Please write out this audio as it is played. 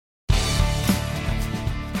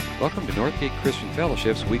Welcome to Northgate Christian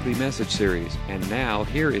Fellowship's weekly message series. And now,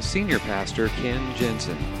 here is Senior Pastor Ken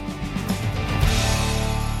Jensen.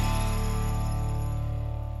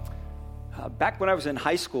 Back when I was in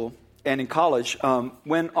high school and in college,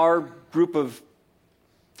 when our group of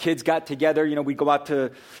kids got together, we'd go out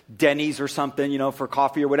to Denny's or something, for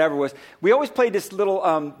coffee or whatever it was. We always played this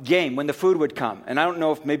little game when the food would come. And I don't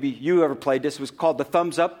know if maybe you ever played this. It was called the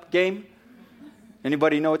thumbs up game.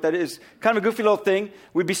 Anybody know what that is? Kind of a goofy little thing.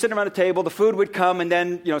 We'd be sitting around a table, the food would come, and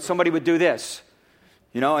then, somebody would do this.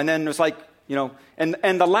 And then it was like,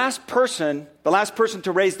 and the last person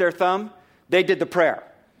to raise their thumb, they did the prayer.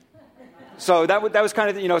 So that was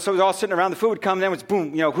kind of, so we were all sitting around, the food would come, and then it was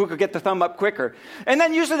boom, who could get the thumb up quicker. And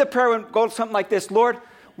then usually the prayer would go something like this: Lord,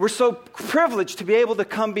 we're so privileged to be able to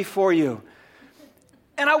come before you.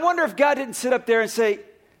 And I wonder if God didn't sit up there and say,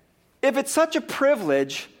 if it's such a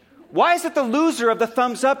privilege, why is it the loser of the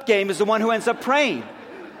thumbs up game is the one who ends up praying?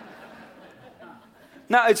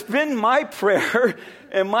 Now, it's been my prayer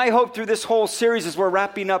and my hope through this whole series as we're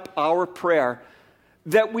wrapping up our prayer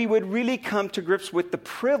that we would really come to grips with the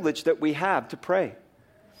privilege that we have to pray.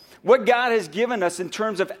 What God has given us in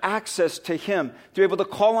terms of access to Him, to be able to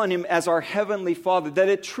call on Him as our Heavenly Father, that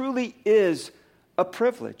it truly is a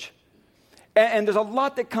privilege. And there's a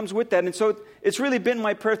lot that comes with that. And so it's really been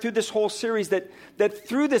my prayer through this whole series that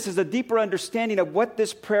through this is a deeper understanding of what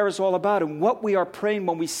this prayer is all about and what we are praying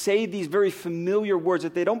when we say these very familiar words,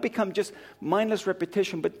 that they don't become just mindless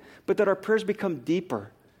repetition, but that our prayers become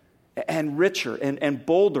deeper and richer and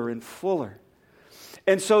bolder and fuller.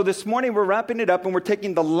 And so this morning we're wrapping it up and we're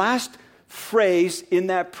taking the last phrase in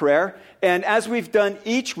that prayer. And as we've done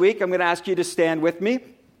each week, I'm going to ask you to stand with me.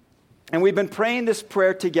 And we've been praying this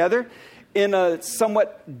prayer together in a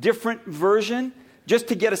somewhat different version, just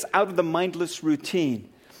to get us out of the mindless routine.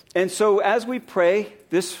 And so as we pray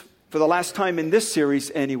this, for the last time in this series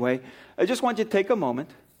anyway, I just want you to take a moment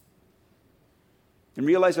and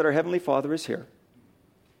realize that our Heavenly Father is here.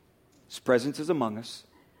 His presence is among us.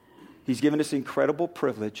 He's given us the incredible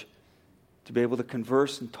privilege to be able to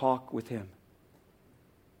converse and talk with Him.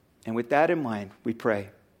 And with that in mind, we pray,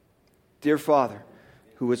 Dear Father,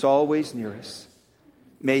 who is always near us,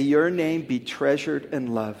 may your name be treasured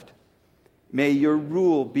and loved. May your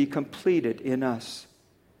rule be completed in us.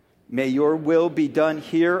 May your will be done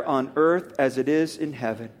here on earth as it is in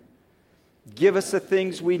heaven. Give us the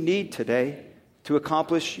things we need today to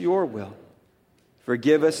accomplish your will.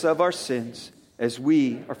 Forgive us of our sins as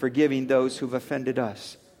we are forgiving those who've offended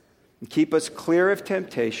us. And keep us clear of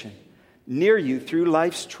temptation, near you through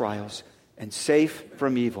life's trials, and safe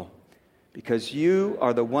from evil. Because you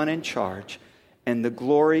are the one in charge, and the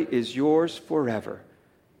glory is yours forever,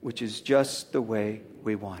 which is just the way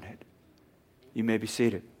we want it. You may be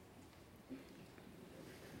seated.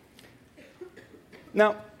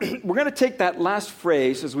 Now, we're going to take that last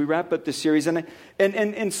phrase as we wrap up the series. And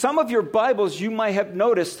in some of your Bibles, you might have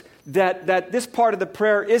noticed that this part of the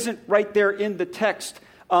prayer isn't right there in the text,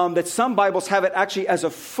 that some Bibles have it actually as a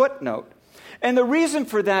footnote. And the reason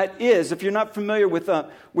for that is, if you're not familiar with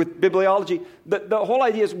bibliology, the whole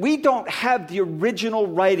idea is we don't have the original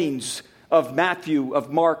writings of Matthew,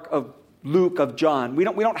 of Mark, of Luke, of John. We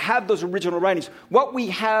don't have those original writings. What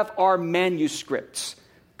we have are manuscripts,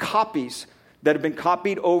 copies that have been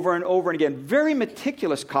copied over and over and again, very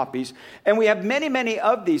meticulous copies, and we have many, many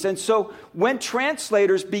of these. And so when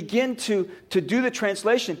translators begin to do the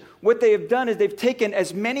translation, what they have done is they've taken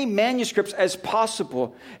as many manuscripts as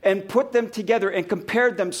possible and put them together and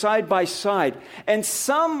compared them side by side. And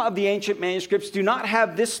some of the ancient manuscripts do not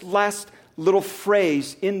have this last little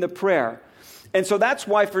phrase in the prayer. And so that's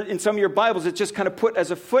why in some of your Bibles it's just kind of put as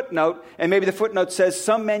a footnote, and maybe the footnote says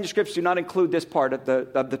some manuscripts do not include this part of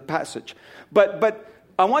the passage. But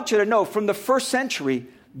I want you to know, from the first century,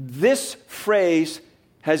 this phrase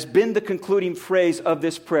has been the concluding phrase of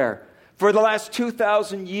this prayer. For the last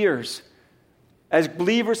 2,000 years, as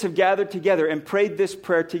believers have gathered together and prayed this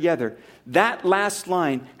prayer together, that last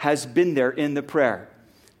line has been there in the prayer.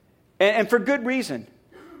 And for good reason.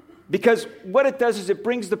 Because what it does is it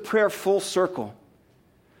brings the prayer full circle.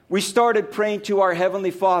 We started praying to our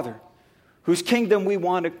Heavenly Father, whose kingdom we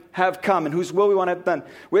want to have come and whose will we want to have done.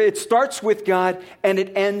 It starts with God and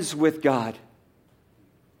it ends with God,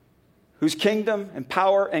 whose kingdom and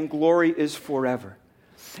power and glory is forever.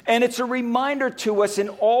 And it's a reminder to us in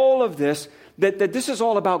all of this that this is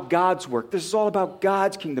all about God's work. This is all about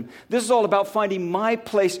God's kingdom. This is all about finding my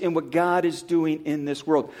place in what God is doing in this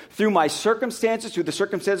world. Through my circumstances, through the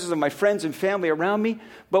circumstances of my friends and family around me,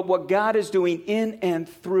 but what God is doing in and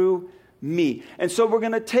through me. And so we're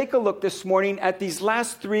going to take a look this morning at these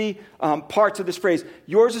last three parts of this phrase.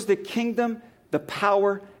 Yours is the kingdom, the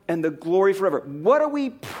power, and the glory forever. What are we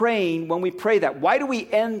praying when we pray that? Why do we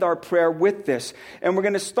end our prayer with this? And we're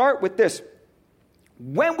going to start with this.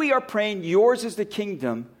 When we are praying, yours is the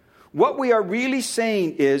kingdom, what we are really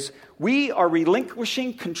saying is we are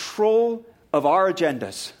relinquishing control of our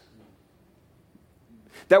agendas.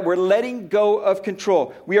 That we're letting go of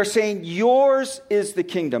control. We are saying yours is the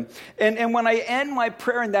kingdom. And when I end my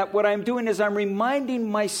prayer in that, what I'm doing is I'm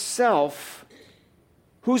reminding myself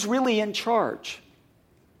who's really in charge.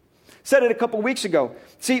 Said it a couple weeks ago.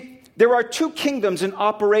 See, there are two kingdoms in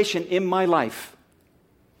operation in my life.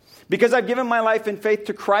 Because I've given my life in faith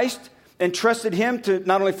to Christ and trusted Him to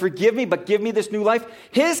not only forgive me, but give me this new life,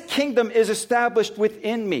 His kingdom is established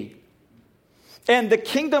within me. And the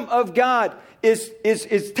kingdom of God is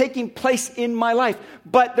taking place in my life.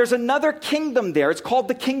 But there's another kingdom there. It's called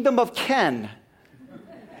the kingdom of Ken.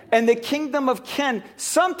 And the kingdom of Ken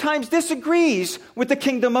sometimes disagrees with the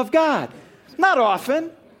kingdom of God. Not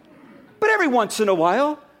often, but every once in a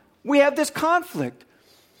while, we have this conflict.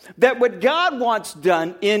 That what God wants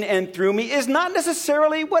done in and through me is not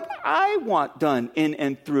necessarily what I want done in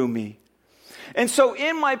and through me. And so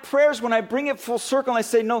in my prayers, when I bring it full circle, I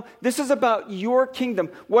say, no, this is about your kingdom.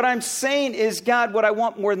 What I'm saying is, God, what I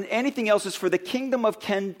want more than anything else is for the kingdom of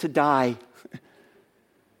Ken to die.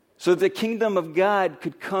 So the kingdom of God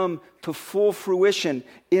could come to full fruition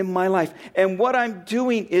in my life. And what I'm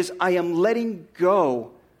doing is I am letting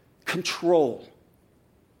go control.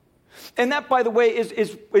 And that, by the way,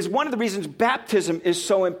 is one of the reasons baptism is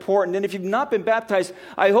so important. And if you've not been baptized,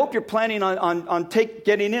 I hope you're planning on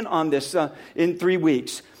getting in on this in 3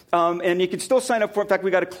 weeks. And you can still sign up for it. In fact, we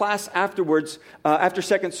got a class afterwards, after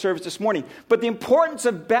second service this morning. But the importance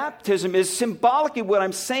of baptism is symbolically what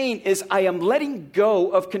I'm saying is I am letting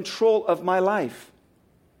go of control of my life.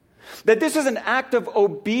 That this is an act of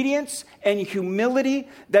obedience and humility,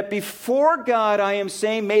 that before God I am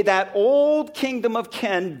saying, may that old kingdom of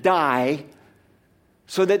Ken die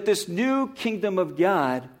so that this new kingdom of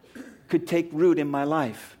God could take root in my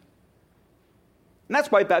life. And that's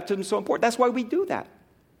why baptism is so important. That's why we do that.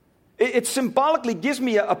 It symbolically gives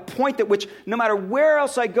me a point at which no matter where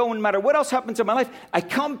else I go, no matter what else happens in my life, I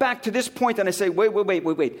come back to this point and I say,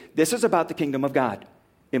 wait. This is about the kingdom of God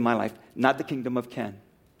in my life, not the kingdom of Ken.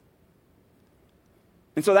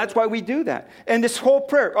 And so that's why we do that. And this whole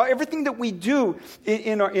prayer, everything that we do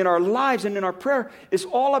in our lives and in our prayer is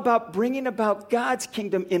all about bringing about God's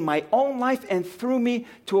kingdom in my own life and through me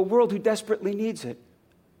to a world who desperately needs it.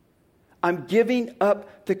 I'm giving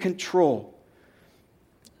up the control.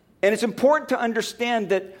 And it's important to understand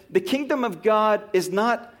that the kingdom of God is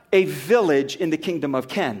not a village in the kingdom of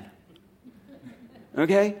Ken.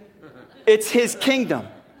 Okay? It's His kingdom.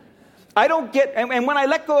 I don't get, and when I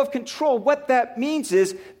let go of control, what that means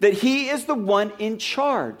is that He is the one in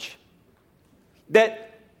charge.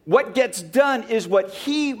 That what gets done is what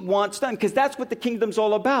He wants done, because that's what the kingdom's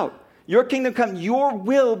all about. Your kingdom come, your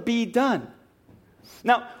will be done.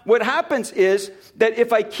 Now, what happens is that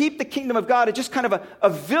if I keep the kingdom of God, it's just kind of a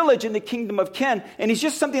village in the kingdom of Ken, and He's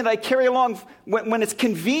just something that I carry along when it's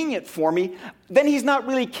convenient for me, then He's not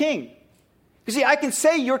really king. You see, I can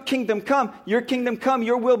say your kingdom come,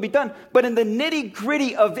 your will be done. But in the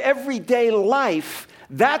nitty-gritty of everyday life,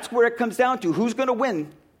 that's where it comes down to. Who's going to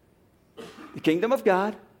win? The kingdom of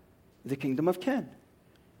God, the kingdom of Ken.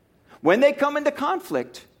 When they come into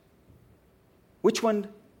conflict, which one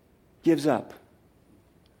gives up?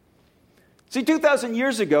 See, 2,000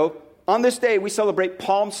 years ago, on this day, we celebrate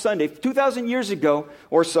Palm Sunday. 2,000 years ago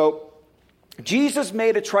or so, Jesus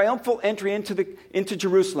made a triumphal entry into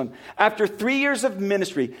Jerusalem. After 3 years of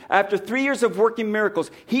ministry, after 3 years of working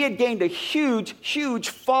miracles, He had gained a huge, huge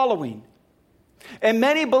following. And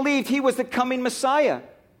many believed He was the coming Messiah.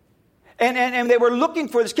 And they were looking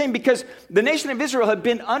for this king because the nation of Israel had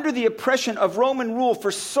been under the oppression of Roman rule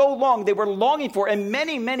for so long. They were longing for it. And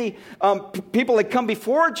many people had come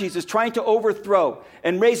before Jesus trying to overthrow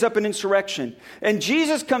and raise up an insurrection. And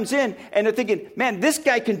Jesus comes in and they're thinking, man, this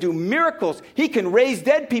guy can do miracles. He can raise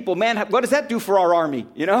dead people. Man, what does that do for our army?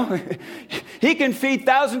 You know, He can feed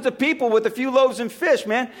thousands of people with a few loaves and fish,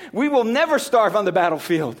 man. We will never starve on the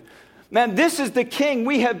battlefield. Man, this is the king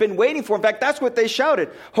we have been waiting for. In fact, that's what they shouted.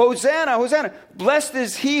 Hosanna, Hosanna. Blessed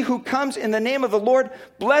is he who comes in the name of the Lord.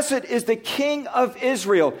 Blessed is the King of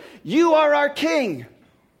Israel. You are our king.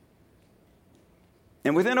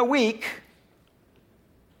 And within a week,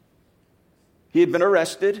 he had been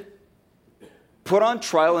arrested, put on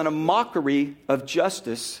trial in a mockery of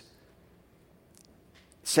justice,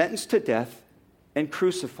 sentenced to death, and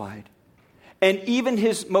crucified. And even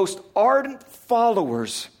his most ardent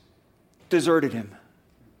followers deserted him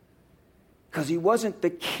because he wasn't the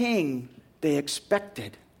king they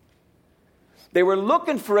expected. They were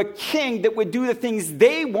looking for a king that would do the things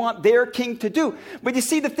they want their king to do. But you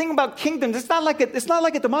see, the thing about kingdoms, it's not like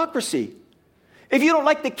a democracy. If you don't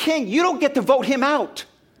like the king, you don't get to vote him out.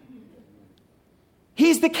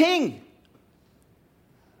 He's the king.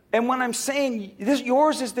 And when I'm saying,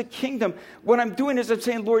 yours is the kingdom, what I'm doing is I'm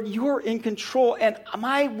saying, Lord, you're in control, and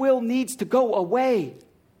my will needs to go away.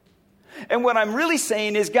 And what I'm really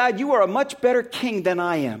saying is, God, you are a much better king than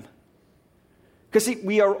I am. Because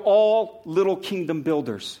we are all little kingdom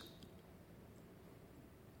builders.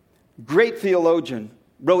 Great theologian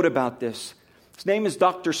wrote about this. His name is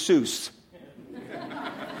Dr. Seuss.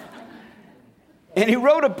 And he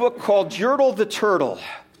wrote a book called Yertle the Turtle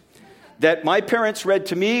that my parents read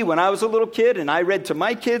to me when I was a little kid, and I read to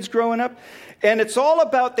my kids growing up. And it's all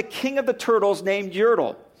about the king of the turtles named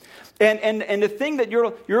Yertle. And the thing that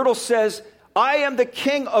Yertle says, I am the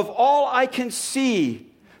king of all I can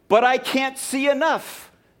see, but I can't see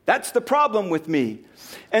enough. That's the problem with me.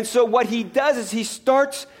 And so what he does is he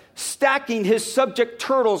starts stacking his subject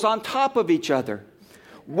turtles on top of each other.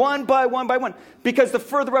 One by one by one. Because the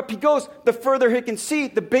further up he goes, the further he can see,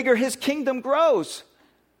 the bigger his kingdom grows.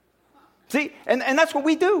 See, and that's what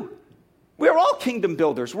we do. We're all kingdom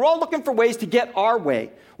builders. We're all looking for ways to get our way.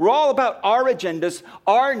 We're all about our agendas,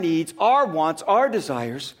 our needs, our wants, our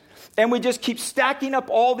desires. And we just keep stacking up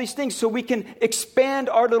all these things so we can expand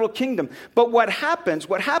our little kingdom. But what happens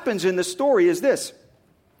in the story is this.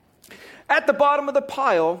 At the bottom of the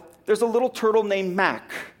pile, there's a little turtle named Mac.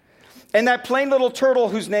 And that plain little turtle,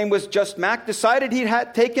 whose name was just Mac, decided he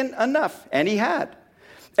had taken enough. And he had.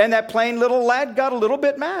 And that plain little lad got a little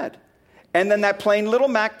bit mad. And then that plain little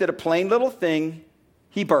Mac did a plain little thing.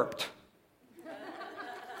 He burped.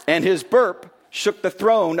 And his burp shook the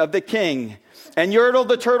throne of the king. And Yertle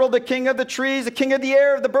the turtle, the king of the trees, the king of the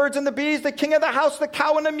air, the birds and the bees, the king of the house, the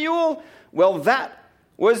cow and the mule. Well, that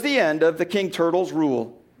was the end of the King Turtle's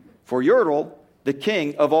rule. For Yertle, the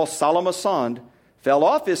king of all Salamasand, fell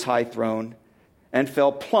off his high throne and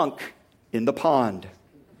fell plunk in the pond.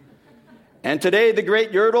 And today the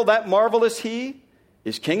great Yertle, that marvelous he,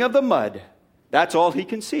 is king of the mud. That's all he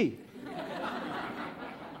can see.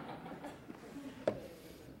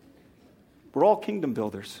 We're all kingdom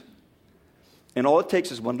builders. And all it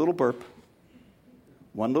takes is one little burp,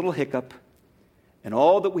 one little hiccup, and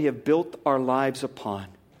all that we have built our lives upon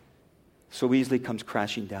so easily comes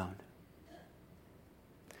crashing down.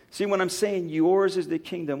 See, when I'm saying yours is the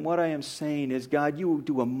kingdom, what I am saying is, God, you will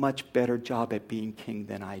do a much better job at being king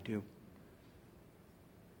than I do.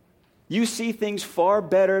 You see things far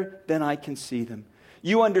better than I can see them.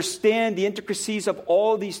 You understand the intricacies of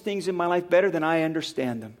all these things in my life better than I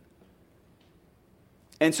understand them.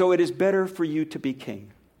 And so it is better for you to be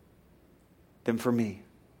king than for me.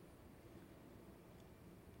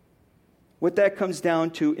 What that comes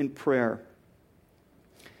down to in prayer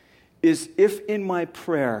is, if in my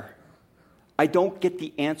prayer I don't get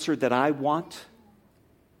the answer that I want,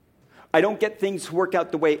 I don't get things to work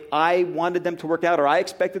out the way I wanted them to work out or I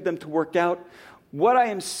expected them to work out, what I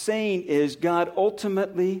am saying is, God,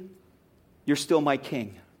 ultimately, you're still my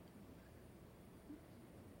king.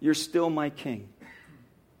 You're still my king.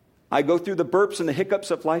 I go through the burps and the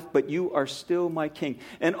hiccups of life, but you are still my king.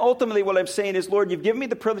 And ultimately what I'm saying is, Lord, you've given me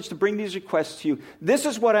the privilege to bring these requests to you. This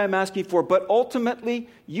is what I'm asking for, but ultimately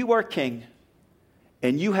you are king,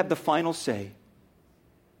 and you have the final say,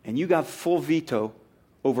 and you got full veto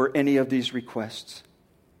over any of these requests.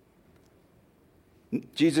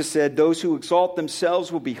 Jesus said, those who exalt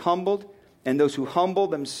themselves will be humbled, and those who humble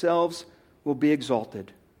themselves will be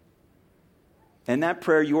exalted. And that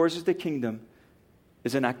prayer, yours is the kingdom,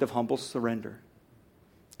 is an act of humble surrender.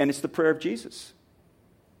 And it's the prayer of Jesus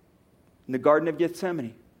in the Garden of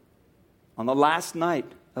Gethsemane on the last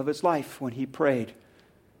night of his life when he prayed,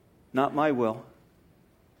 not my will,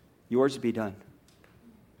 yours be done.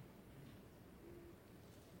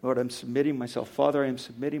 Lord, I'm submitting myself. Father, I am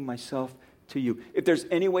submitting myself to you. If there's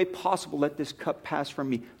any way possible, let this cup pass from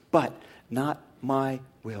me, but not my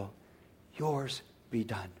will, yours be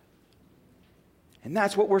done. And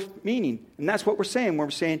that's what we're meaning. And that's what we're saying when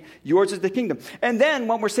we're saying yours is the kingdom. And then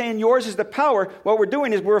when we're saying yours is the power, what we're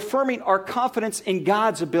doing is we're affirming our confidence in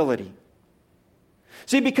God's ability.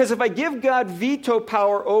 See, because if I give God veto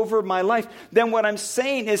power over my life, then what I'm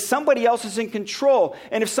saying is somebody else is in control.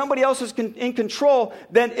 And if somebody else is in control,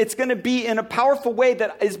 then it's going to be in a powerful way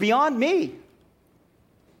that is beyond me.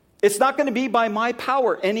 It's not going to be by my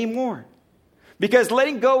power anymore. Because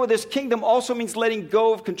letting go of this kingdom also means letting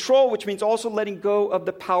go of control, which means also letting go of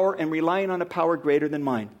the power and relying on a power greater than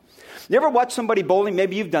mine. You ever watch somebody bowling?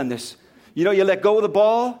 Maybe you've done this. You know, you let go of the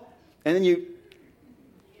ball, and then you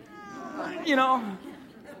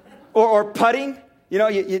Or putting. You know,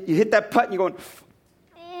 you hit that putt and you're going,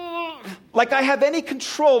 like I have any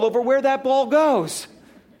control over where that ball goes.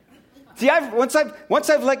 See, once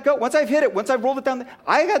I've let go, once I've hit it, once I've rolled it down,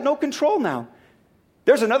 I got no control now.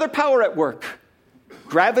 There's another power at work.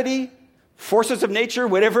 Gravity, forces of nature,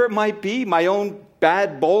 whatever it might be, my own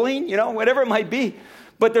bad bowling, you know, whatever it might be.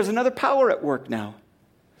 But there's another power at work now.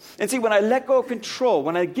 And see, when I let go of control,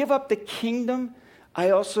 when I give up the kingdom,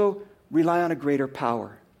 I also rely on a greater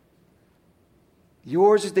power.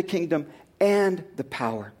 Yours is the kingdom and the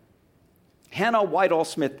power. Hannah Whitall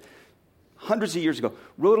Smith, hundreds of years ago,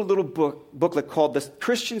 wrote a little booklet called The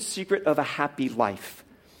Christian Secret of a Happy Life.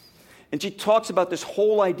 And she talks about this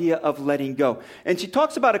whole idea of letting go. And she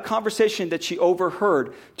talks about a conversation that she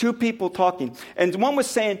overheard, two people talking. And one was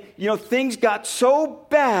saying, you know, things got so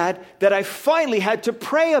bad that I finally had to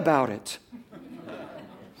pray about it.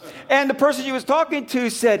 And the person she was talking to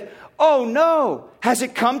said, oh no, has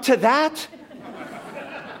it come to that?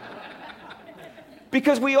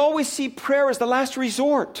 Because we always see prayer as the last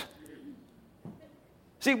resort.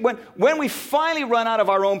 See, when we finally run out of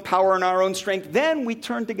our own power and our own strength, then we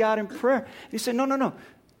turn to God in prayer. And He said, no.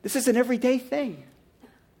 This is an everyday thing.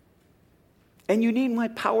 And you need my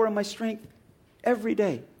power and my strength every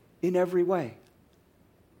day, in every way.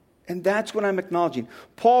 And that's what I'm acknowledging.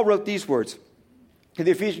 Paul wrote these words to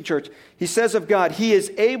the Ephesian church. He says of God, He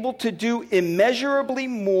is able to do immeasurably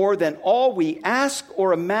more than all we ask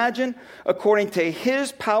or imagine, according to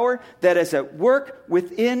His power that is at work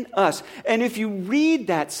within us. And if you read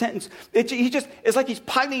that sentence, it's like He's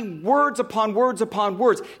piling words upon words upon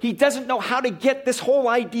words. He doesn't know how to get this whole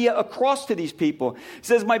idea across to these people. He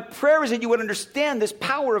says, my prayer is that you would understand this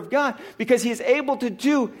power of God, because He is able to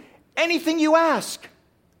do anything you ask.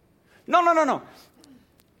 No.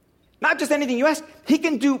 Not just anything you ask. He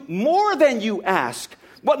can do more than you ask.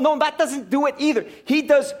 Well, no, that doesn't do it either. He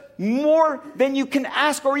does more than you can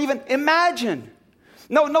ask or even imagine.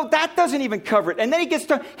 No, that doesn't even cover it. And then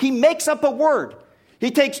he makes up a word. He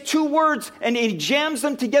takes two words and he jams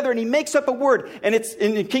them together and he makes up a word. And it's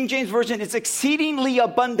in the King James Version, it's exceedingly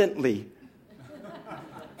abundantly.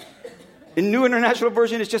 In New International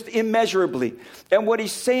Version, it's just immeasurably. And what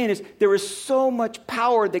he's saying is there is so much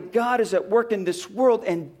power that God is at work in this world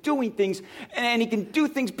and doing things. And He can do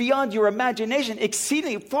things beyond your imagination,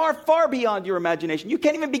 exceedingly, far, far beyond your imagination. You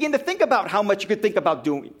can't even begin to think about how much you could think about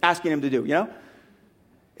asking Him to do, you know?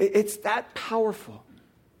 It's that powerful.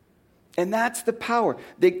 And that's the power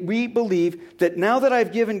that we believe that now that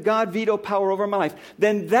I've given God veto power over my life,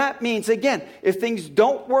 then that means, again, if things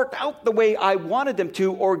don't work out the way I wanted them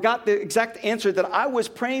to or got the exact answer that I was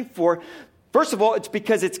praying for, first of all, it's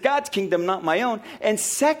because it's God's kingdom, not my own. And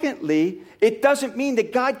secondly, it doesn't mean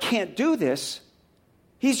that God can't do this.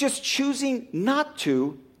 He's just choosing not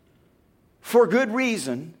to for good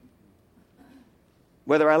reason,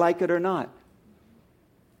 whether I like it or not.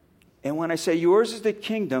 And when I say yours is the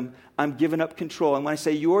kingdom, I'm giving up control. And when I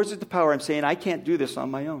say yours is the power, I'm saying I can't do this on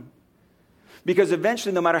my own. Because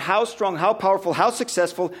eventually, no matter how strong, how powerful, how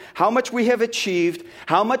successful, how much we have achieved,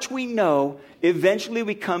 how much we know, eventually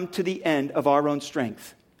we come to the end of our own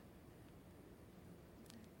strength.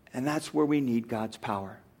 And that's where we need God's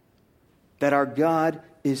power. That our God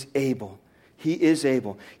is able. He is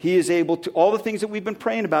able. He is able to, all the things that we've been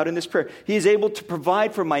praying about in this prayer, He is able to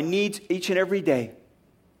provide for my needs each and every day.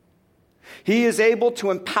 He is able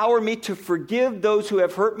to empower me to forgive those who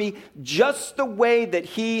have hurt me just the way that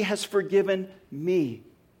He has forgiven me.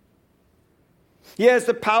 He has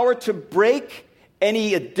the power to break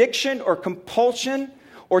any addiction or compulsion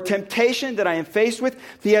or temptation that I am faced with.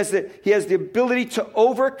 He has the ability to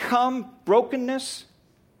overcome brokenness,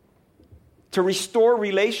 to restore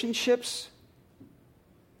relationships,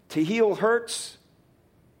 to heal hurts,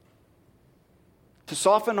 to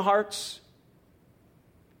soften hearts,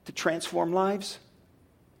 to transform lives.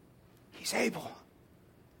 He's able.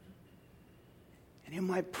 And in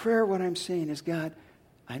my prayer, what I'm saying is, God,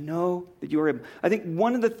 I know that you're able. I think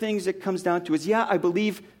one of the things that comes down to is, I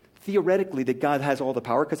believe theoretically that God has all the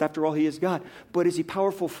power, because after all, He is God. But is He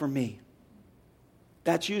powerful for me?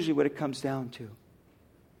 That's usually what it comes down to.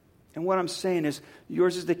 And what I'm saying is,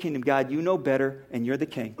 yours is the kingdom. God, you know better, and you're the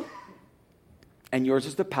king. And yours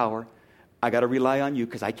is the power. I got to rely on you,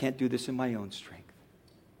 because I can't do this in my own strength.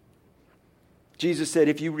 Jesus said,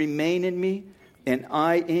 if you remain in me and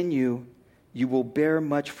I in you, you will bear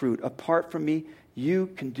much fruit. Apart from me, you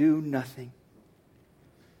can do nothing.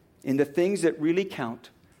 In the things that really count,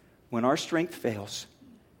 when our strength fails,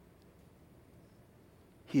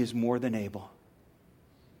 He is more than able.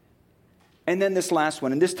 And then this last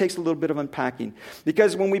one, and this takes a little bit of unpacking.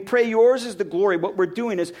 Because when we pray, yours is the glory, what we're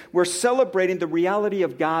doing is we're celebrating the reality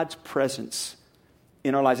of God's presence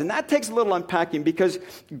in our lives. And that takes a little unpacking because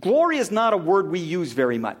glory is not a word we use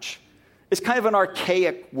very much. It's kind of an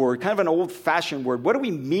archaic word, kind of an old-fashioned word. What do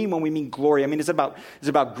we mean when we mean glory? I mean, is it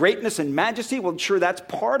about greatness and majesty? Well, sure, that's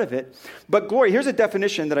part of it. But glory, here's a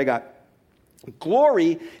definition that I got.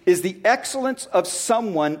 Glory is the excellence of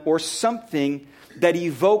someone or something that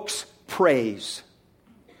evokes praise.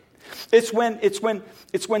 It's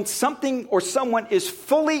when something or someone is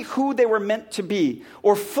fully who they were meant to be,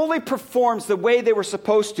 or fully performs the way they were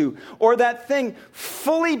supposed to, or that thing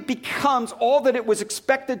fully becomes all that it was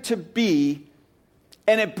expected to be,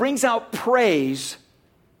 and it brings out praise.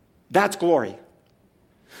 That's glory.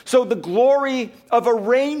 So the glory of a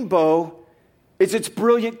rainbow is its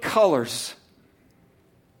brilliant colors.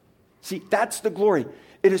 See, that's the glory.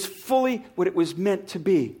 It is fully what it was meant to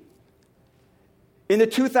be. In the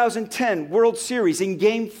 2010 World Series, in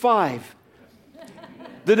Game 5,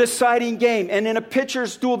 the deciding game, and in a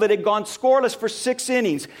pitcher's duel that had gone scoreless for 6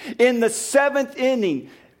 innings, in the 7th inning,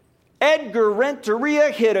 Edgar Renteria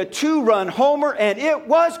hit a 2-run homer, and it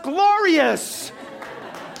was glorious.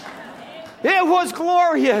 It was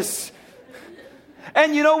glorious.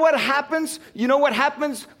 And you know what happens? You know what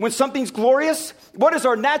happens when something's glorious? What is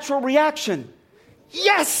our natural reaction?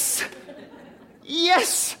 Yes!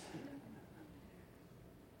 Yes!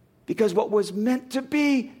 Because what was meant to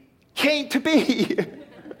be came to be.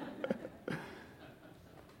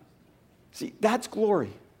 See, that's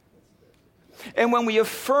glory. And when we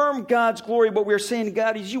affirm God's glory, what we're saying to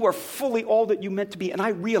God is, you are fully all that you meant to be. And I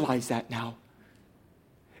realize that now.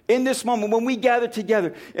 In this moment, when we gather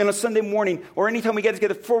together on a Sunday morning, or anytime we get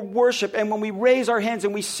together for worship, and when we raise our hands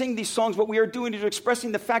and we sing these songs, what we are doing is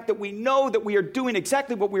expressing the fact that we know that we are doing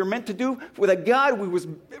exactly what we were meant to do with a God who was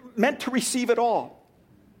meant to receive it all.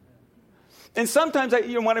 And sometimes,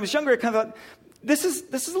 when I was younger, I kind of thought, this is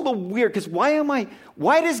a little weird, because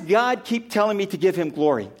why does God keep telling me to give him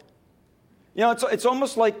glory? It's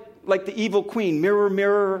almost like the evil queen, mirror,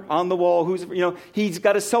 mirror on the wall, he's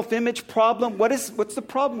got a self-image problem. What's the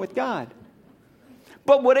problem with God?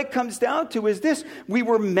 But what it comes down to is this: we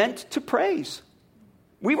were meant to praise.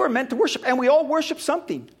 We were meant to worship, and we all worship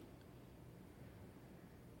something.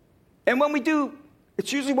 And when we do,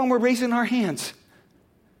 it's usually when we're raising our hands.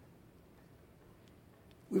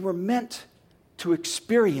 We were meant to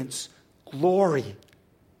experience glory.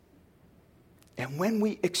 And when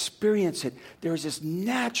we experience it, there is this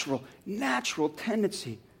natural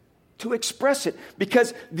tendency to express it,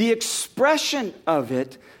 because the expression of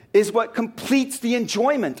it is what completes the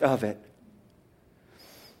enjoyment of it.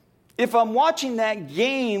 If I'm watching that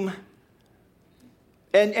game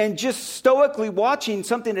and just stoically watching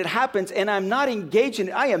something that happens and I'm not engaged in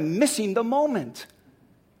it, I am missing the moment.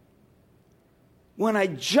 When I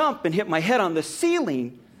jump and hit my head on the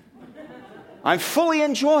ceiling, I'm fully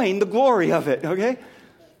enjoying the glory of it, okay?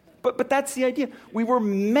 But that's the idea. We were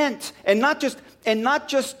meant, and not just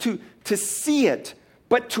to see it,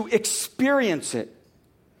 but to experience it,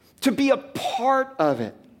 to be a part of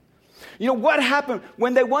it. You know what happened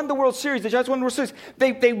when they won the World Series? The Giants won the World Series.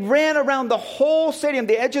 They ran around the whole stadium,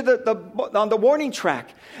 the edge of on the warning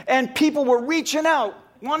track, and people were reaching out,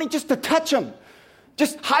 wanting just to touch them,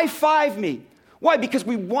 just high five me. Why? Because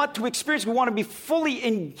we want to experience, we want to be fully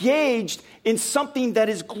engaged in something that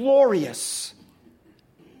is glorious.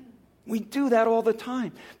 We do that all the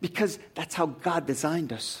time because that's how God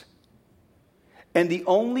designed us. And the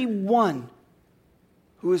only one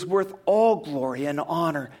who is worth all glory and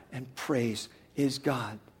honor and praise is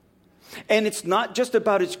God. And it's not just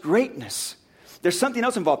about its greatness. There's something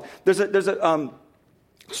else involved. There's a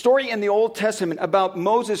story in the Old Testament about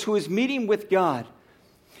Moses who is meeting with God.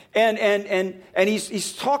 And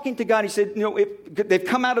he's talking to God. He said, they've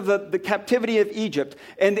come out of the captivity of Egypt,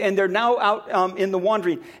 and they're now out in the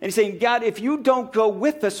wandering. And he's saying, God, if you don't go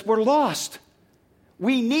with us, we're lost.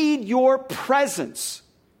 We need your presence,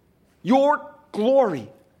 your glory.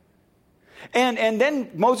 And then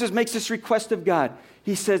Moses makes this request of God.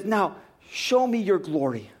 He says, now, show me your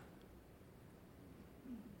glory.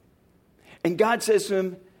 And God says to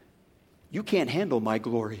him, you can't handle my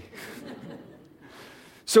glory.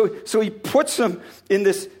 So he puts him in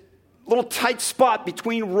this little tight spot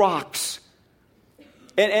between rocks.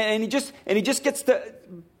 And he just gets to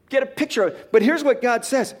get a picture of it. But here's what God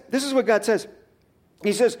says. This is what God says.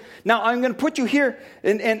 He says, now I'm going to put you here,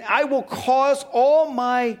 and I will cause all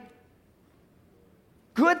my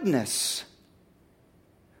goodness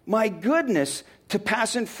to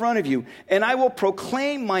pass in front of you. And I will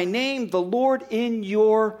proclaim my name, the Lord, in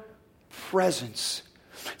your presence.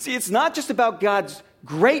 See, it's not just about God's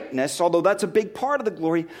greatness, although that's a big part of the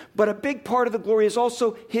glory, but a big part of the glory is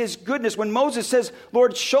also his goodness. When Moses says,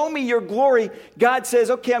 Lord, show me your glory, God says,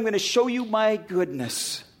 okay, I'm going to show you my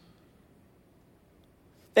goodness.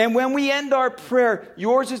 And when we end our prayer,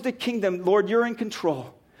 yours is the kingdom, Lord, you're in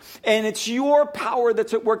control. And it's your power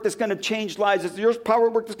that's at work that's going to change lives. It's your power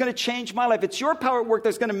at work that's going to change my life. It's your power at work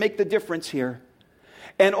that's going to make the difference here.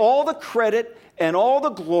 And all the credit and all the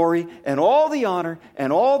glory and all the honor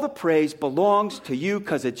and all the praise belongs to you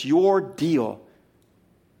because it's your deal.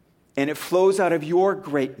 And it flows out of your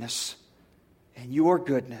greatness and your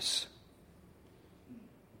goodness.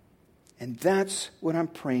 And that's what I'm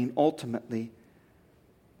praying ultimately.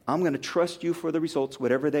 I'm going to trust you for the results,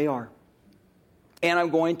 whatever they are. And I'm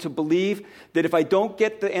going to believe that if I don't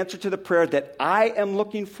get the answer to the prayer that I am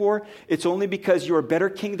looking for, it's only because you're a better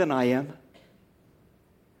king than I am.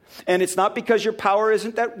 And it's not because your power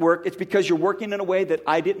isn't at work. It's because you're working in a way that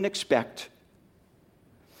I didn't expect.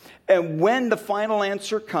 And when the final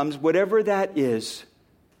answer comes, whatever that is,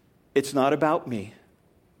 it's not about me.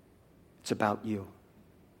 It's about you.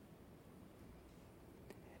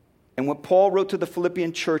 And what Paul wrote to the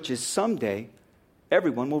Philippian church is someday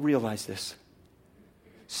everyone will realize this.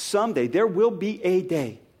 Someday there will be a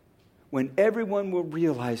day when everyone will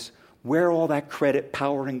realize where all that credit,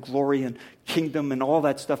 power, and glory, and kingdom, and all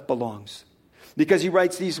that stuff belongs. Because he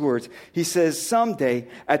writes these words. He says, someday,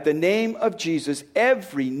 at the name of Jesus,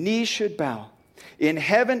 every knee should bow, in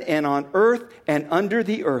heaven and on earth and under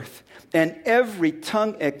the earth, and every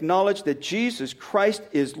tongue acknowledge that Jesus Christ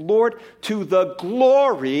is Lord, to the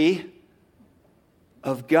glory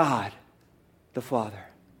of God the Father.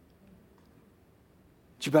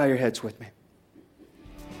 Would you bow your heads with me?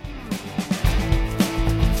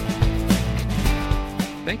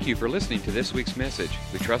 Thank you for listening to this week's message.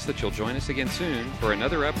 We trust that you'll join us again soon for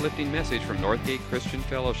another uplifting message from Northgate Christian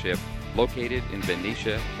Fellowship, located in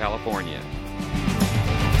Benicia, California.